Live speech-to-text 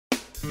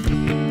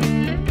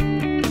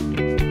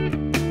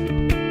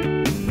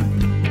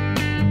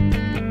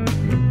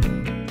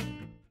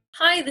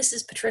Hi, this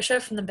is Patricia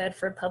from the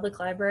Bedford Public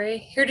Library,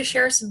 here to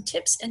share some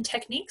tips and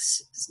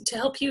techniques to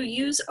help you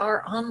use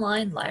our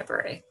online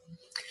library.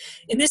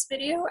 In this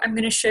video, I'm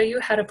going to show you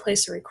how to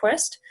place a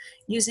request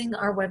using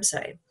our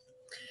website.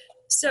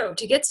 So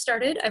to get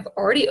started, I've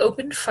already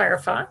opened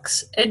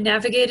Firefox and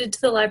navigated to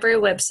the library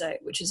website,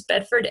 which is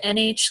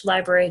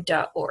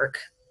bedfordnhlibrary.org.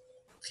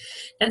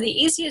 Now, the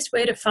easiest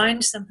way to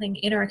find something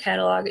in our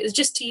catalog is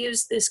just to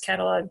use this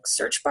catalog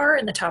search bar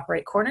in the top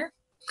right corner.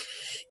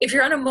 If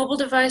you're on a mobile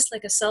device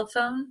like a cell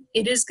phone,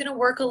 it is going to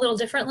work a little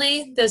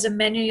differently. There's a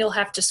menu you'll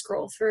have to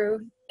scroll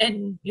through,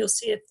 and you'll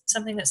see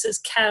something that says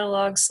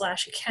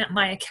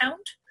catalog/my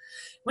account.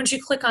 Once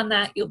you click on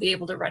that, you'll be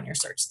able to run your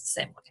search the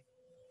same way.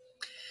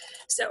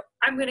 So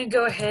I'm going to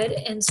go ahead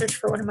and search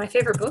for one of my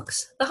favorite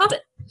books, The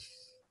Hobbit.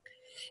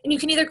 And you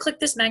can either click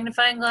this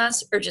magnifying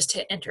glass or just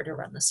hit enter to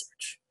run the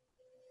search.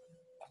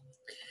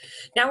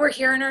 Now we're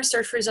here in our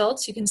search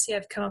results. You can see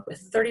I've come up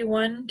with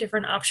 31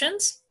 different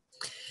options.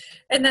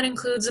 And that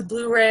includes a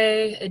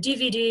Blu-ray, a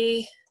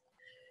DVD,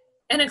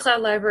 and a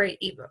Cloud Library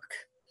ebook.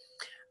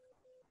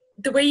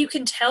 The way you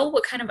can tell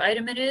what kind of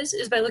item it is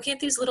by looking at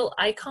these little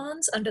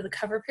icons under the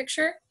cover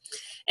picture.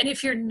 And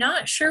if you're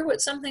not sure what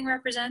something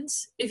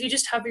represents, if you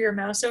just hover your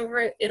mouse over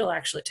it, it'll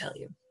actually tell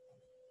you.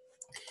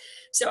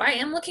 So I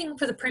am looking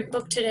for the print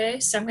book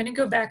today, so I'm going to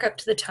go back up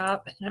to the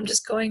top, and I'm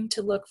just going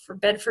to look for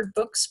Bedford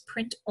Books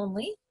Print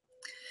Only,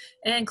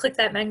 and click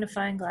that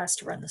magnifying glass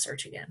to run the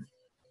search again.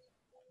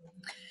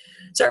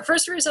 So our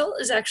first result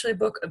is actually a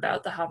book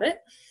about The Hobbit.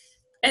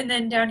 And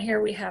then down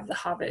here we have The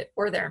Hobbit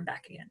or There and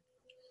Back Again.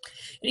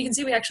 And you can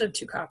see we actually have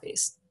 2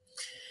 copies.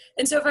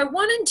 And so if I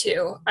wanted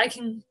to, I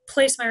can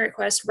place my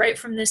request right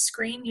from this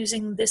screen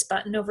using this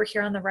button over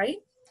here on the right.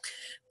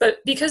 But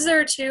because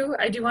there are 2,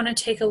 I do want to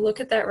take a look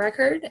at that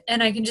record,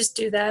 and I can just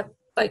do that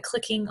by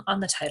clicking on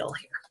the title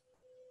here.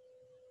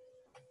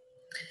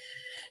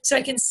 So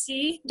I can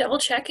see, double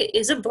check, it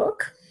is a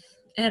book,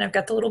 and I've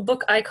got the little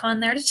book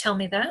icon there to tell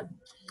me that.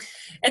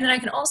 And then I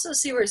can also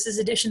see where it says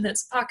edition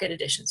that's pocket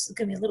edition. So it's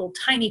going to be a little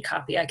tiny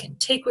copy I can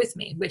take with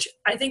me, which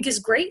I think is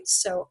great.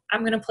 So I'm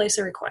going to place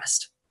a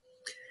request.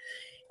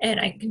 And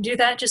I can do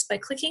that just by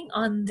clicking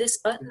on this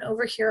button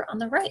over here on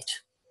the right.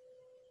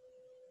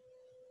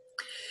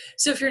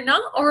 So if you're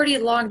not already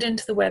logged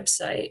into the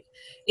website,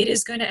 it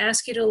is going to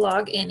ask you to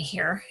log in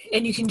here.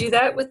 And you can do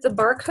that with the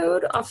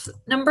barcode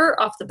number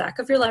off the back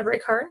of your library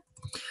card.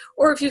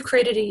 Or if you've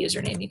created a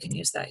username, you can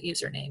use that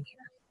username here.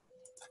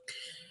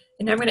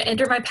 And I'm going to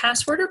enter my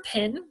password or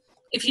PIN.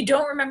 If you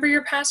don't remember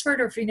your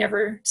password or if you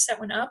never set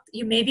one up,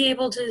 you may be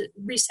able to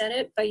reset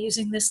it by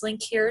using this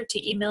link here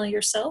to email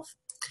yourself.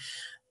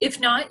 If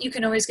not, you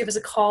can always give us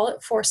a call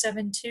at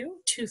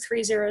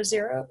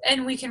 472-2300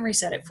 and we can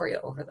reset it for you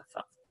over the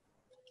phone.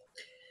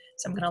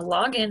 So I'm going to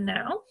log in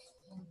now.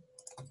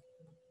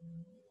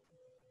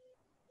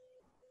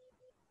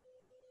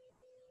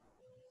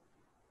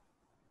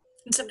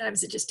 And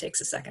sometimes it just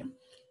takes a second.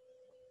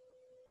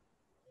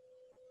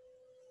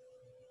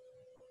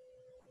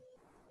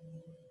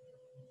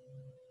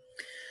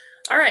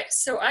 All right,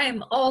 so I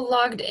am all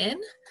logged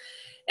in,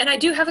 and I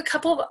do have a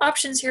couple of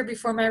options here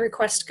before my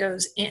request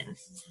goes in.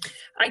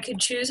 I could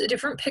choose a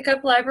different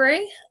pickup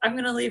library. I'm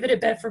going to leave it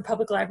at Bedford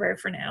Public Library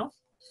for now.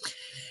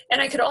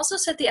 And I could also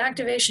set the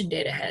activation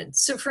date ahead.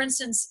 So for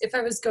instance, if I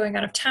was going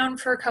out of town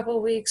for a couple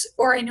of weeks,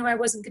 or I knew I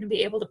wasn't going to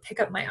be able to pick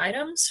up my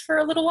items for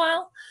a little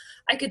while,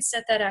 I could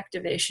set that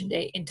activation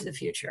date into the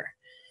future.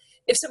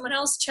 If someone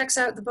else checks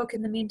out the book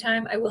in the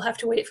meantime, I will have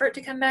to wait for it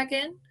to come back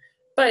in,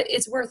 but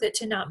it's worth it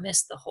to not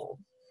miss the hold.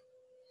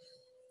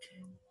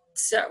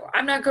 So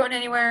I'm not going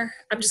anywhere.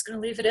 I'm just going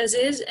to leave it as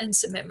is and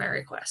submit my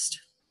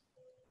request.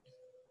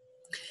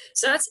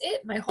 So that's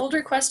it. My hold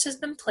request has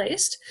been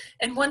placed.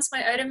 And once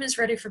my item is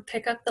ready for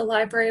pickup, the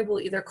library will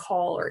either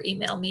call or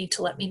email me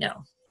to let me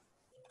know.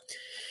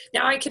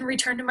 Now I can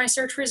return to my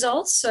search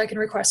results so I can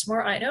request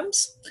more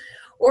items,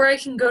 or I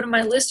can go to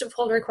my list of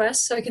hold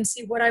requests so I can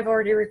see what I've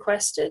already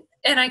requested.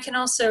 And I can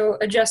also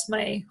adjust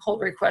my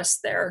hold requests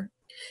there,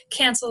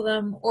 cancel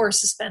them or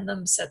suspend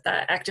them, set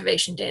that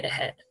activation date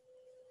ahead.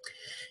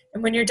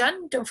 And when you're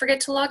done, don't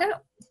forget to log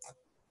out.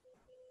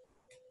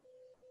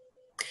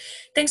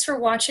 Thanks for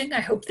watching.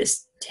 I hope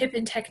this tip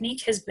and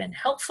technique has been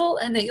helpful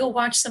and that you'll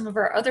watch some of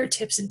our other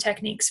tips and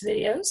techniques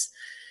videos.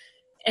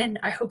 And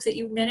I hope that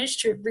you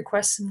managed to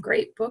request some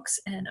great books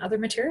and other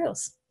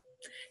materials.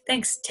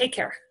 Thanks. Take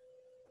care.